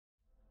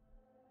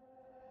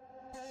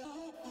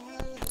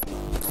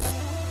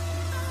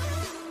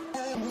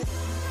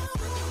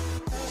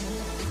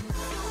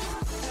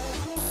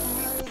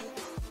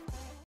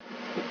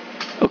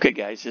Okay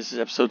guys, this is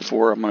episode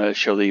 4. I'm going to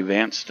show the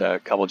advanced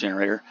cobble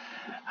generator,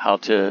 how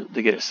to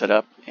get it set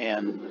up,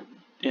 and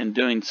in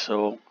doing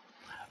so,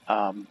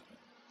 I'll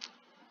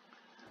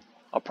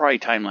probably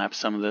time-lapse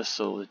some of this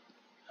so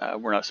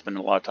that we're not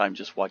spending a lot of time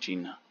just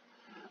watching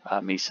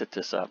me set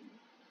this up.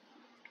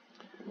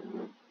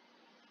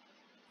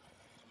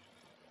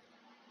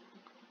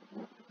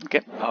 Okay,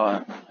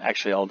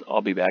 actually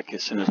I'll be back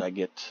as soon as I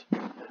get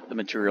the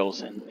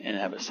materials and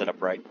have it set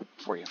up right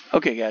for you.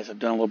 Okay guys, I've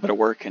done a little bit of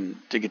work and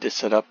to get this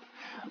set up.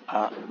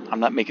 I'm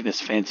not making this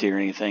fancy or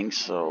anything,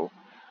 so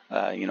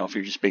you know, if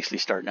you're just basically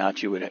starting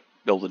out, you would be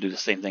able to do the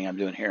same thing I'm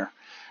doing here.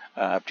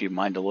 After you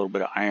mined a little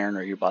bit of iron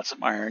or you bought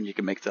some iron, you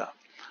can make the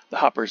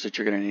hoppers that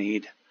you're going to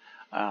need.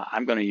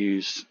 I'm going to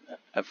use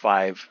a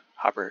 5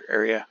 hopper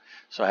area,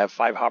 so I have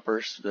 5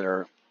 hoppers that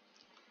are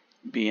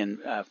being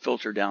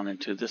filtered down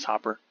into this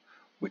hopper,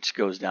 which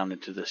goes down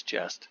into this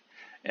chest.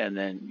 And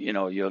then, you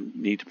know, you'll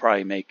need to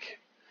probably make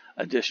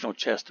additional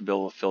chests to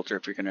build a filter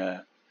if you're going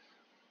to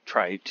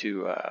try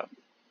to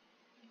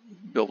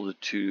build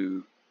it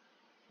to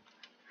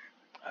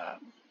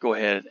go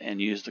ahead and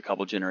use the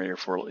cobble generator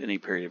for any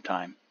period of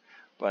time.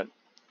 But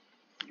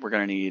we're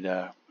going to need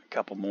a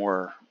couple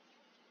more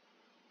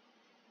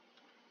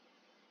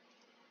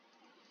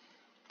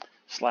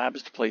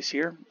slabs to place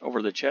here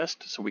over the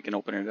chest so we can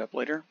open it up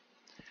later.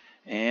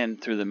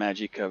 And through the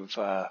magic of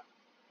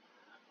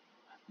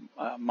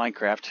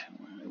Minecraft,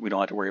 we don't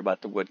have to worry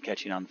about the wood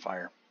catching on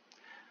fire.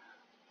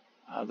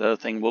 The other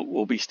thing,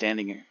 we'll be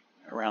standing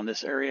around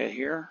this area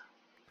here,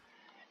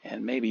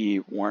 and maybe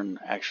one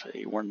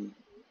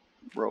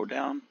row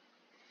down.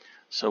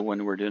 So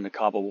when we're doing the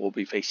cobble, we'll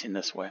be facing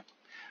this way.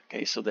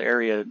 Okay, so the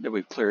area that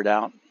we've cleared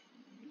out,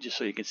 just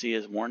so you can see,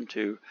 is 1,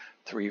 2,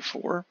 3,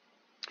 4,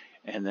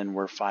 and then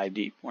we're 5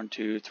 deep. 1,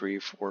 2, 3,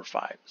 4,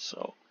 5.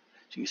 So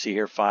you can see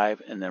here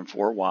 5 and then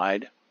 4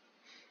 wide.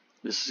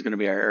 This is going to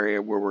be our area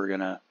where we're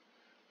going to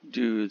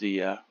do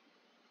the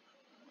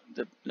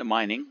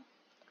mining,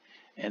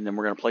 and then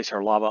we're going to place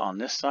our lava on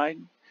this side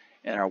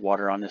and our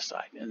water on this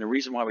side. And the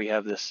reason why we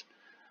have this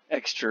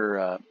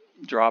extra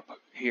drop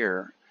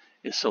here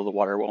is so the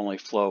water will only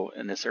flow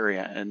in this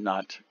area and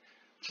not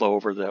flow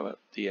over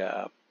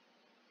the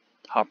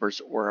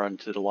hoppers or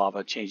onto the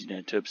lava, changing it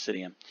into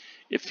obsidian.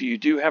 If you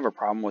do have a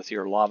problem with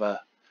your lava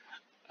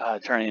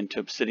turning into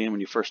obsidian when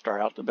you first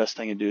start out, the best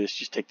thing to do is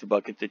just take the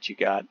bucket that you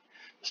got to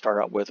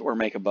start out with, or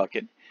make a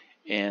bucket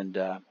and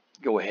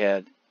go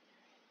ahead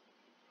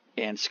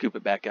and scoop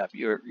it back up.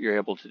 You're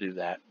able to do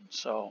that.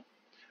 So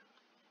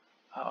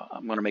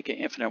I'm going to make an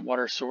infinite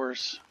water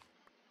source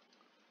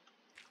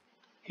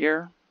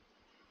here.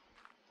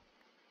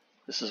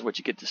 This is what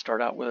you get to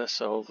start out with.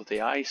 So with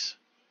the ice,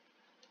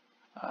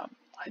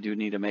 I do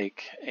need to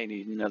make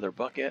another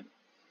bucket.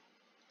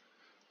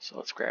 So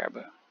let's grab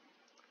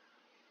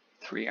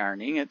 3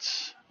 iron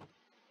ingots.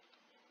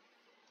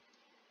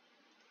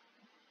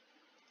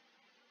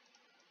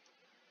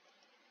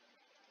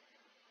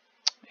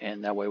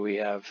 And that way we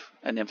have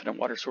an infinite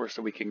water source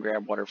that we can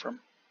grab water from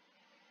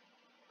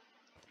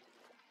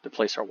to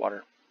place our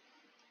water.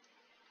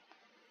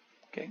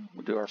 Okay,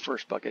 we'll do our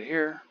first bucket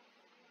here.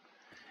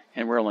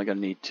 And we're only going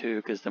to need 2,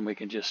 because then we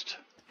can just,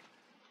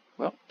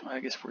 well,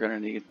 I guess we're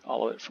going to need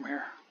all of it from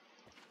here.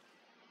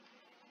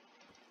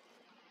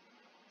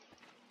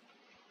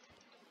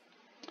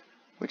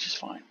 Which is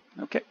fine.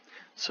 Okay,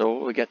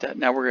 so we got that.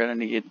 Now we're going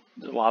to need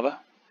the lava,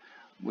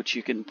 which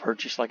you can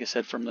purchase, like I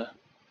said, from the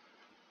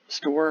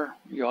store.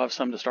 You'll have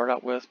some to start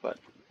out with,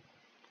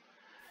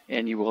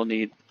 and you will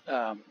need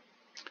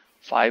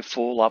 5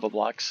 full lava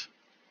blocks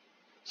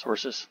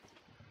sources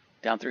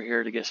down through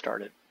here to get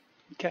started.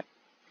 Okay.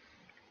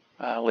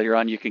 Later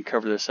on you can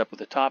cover this up with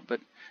the top, but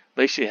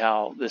basically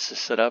how this is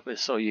set up is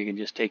so you can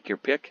just take your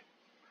pick.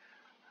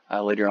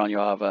 Later on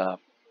you'll have a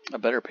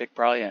better pick,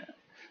 probably a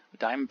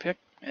diamond pick,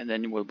 and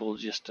then we'll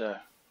just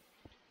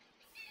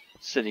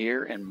sit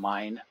here and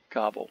mine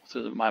cobble,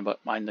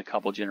 mine the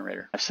cobble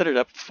generator. I set it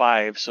up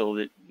 5 so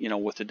that, you know,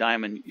 with the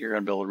diamond you're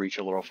going to be able to reach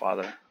a little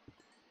farther.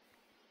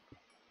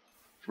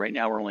 Right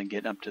now we're only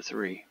getting up to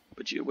 3,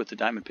 but with the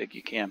diamond pick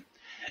you can.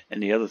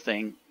 And the other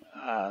thing,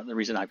 the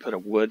reason I put a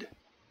wood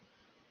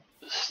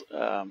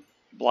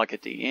block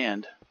at the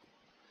end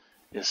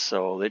is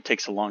so it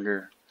takes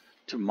longer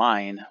to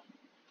mine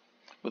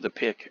with a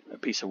pick a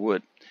piece of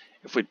wood.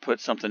 If we'd put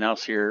something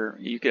else here,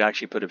 you could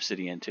actually put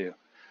obsidian too,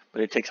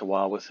 but it takes a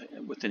while with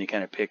any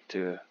kind of pick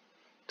to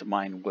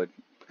mine wood,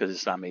 because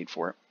it's not made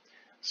for it.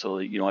 So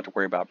you don't have to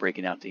worry about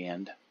breaking out the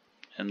end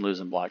and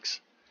losing blocks.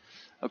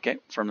 Okay,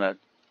 from that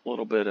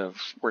little bit of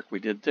work we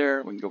did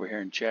there, we can go over here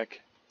and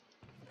check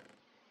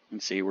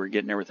and see we're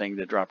getting everything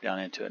to drop down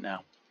into it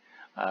now.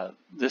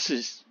 This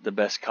is the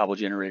best cobble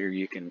generator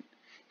you can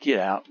get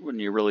out when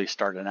you're really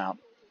starting out.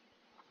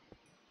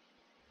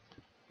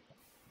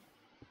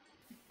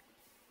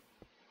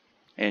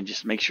 And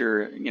just make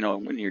sure, you know,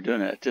 when you're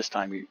doing it at this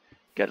time, you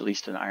got at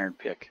least an iron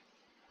pick,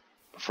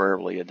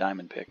 preferably a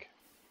diamond pick.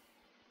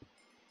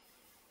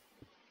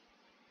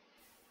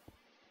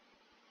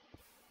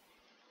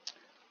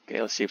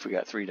 Okay, let's see if we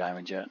got 3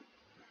 diamonds yet.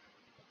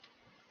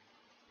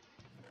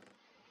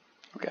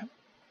 Okay,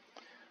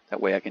 that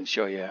way I can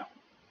show you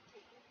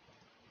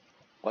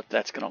what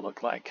that's going to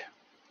look like,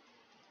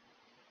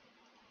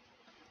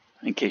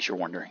 in case you're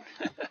wondering.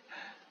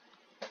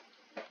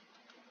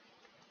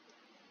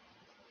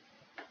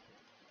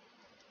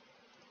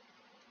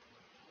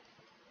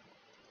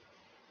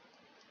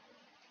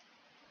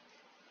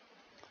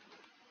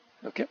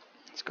 Okay,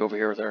 let's go over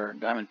here with our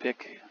diamond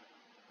pick.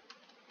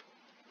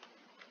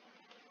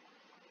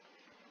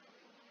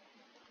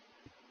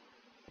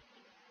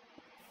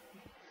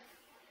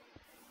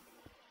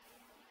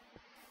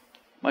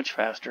 Much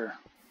faster.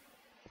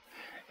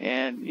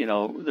 And, you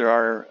know, there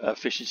are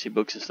efficiency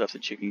books and stuff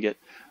that you can get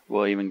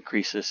will even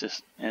increase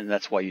this, and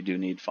that's why you do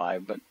need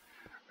 5. But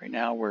right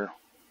now we're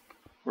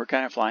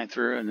kind of flying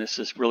through, and this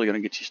is really going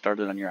to get you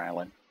started on your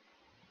island.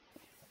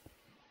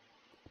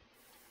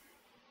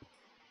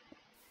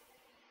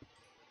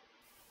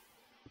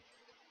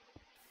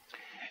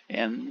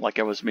 And like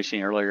I was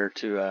mentioning earlier,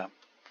 to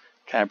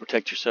kind of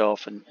protect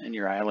yourself and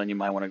your island, you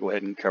might want to go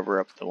ahead and cover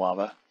up the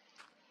lava.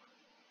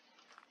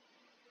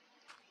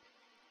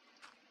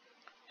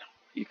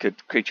 You could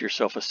create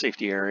yourself a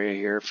safety area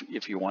here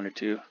if you wanted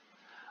to.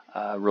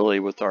 Really,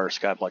 with our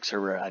SkyBlock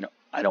server,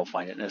 I don't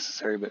find it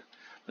necessary, but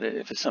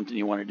if it's something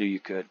you want to do, you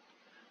could.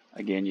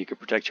 Again, you could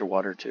protect your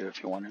water too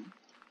if you wanted.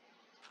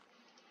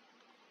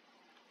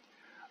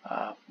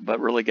 But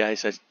really,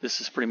 guys,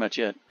 this is pretty much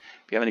it.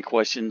 If you have any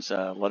questions,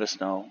 let us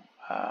know.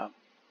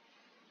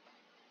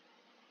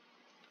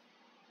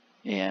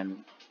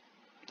 And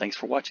thanks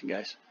for watching,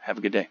 guys. Have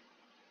a good day.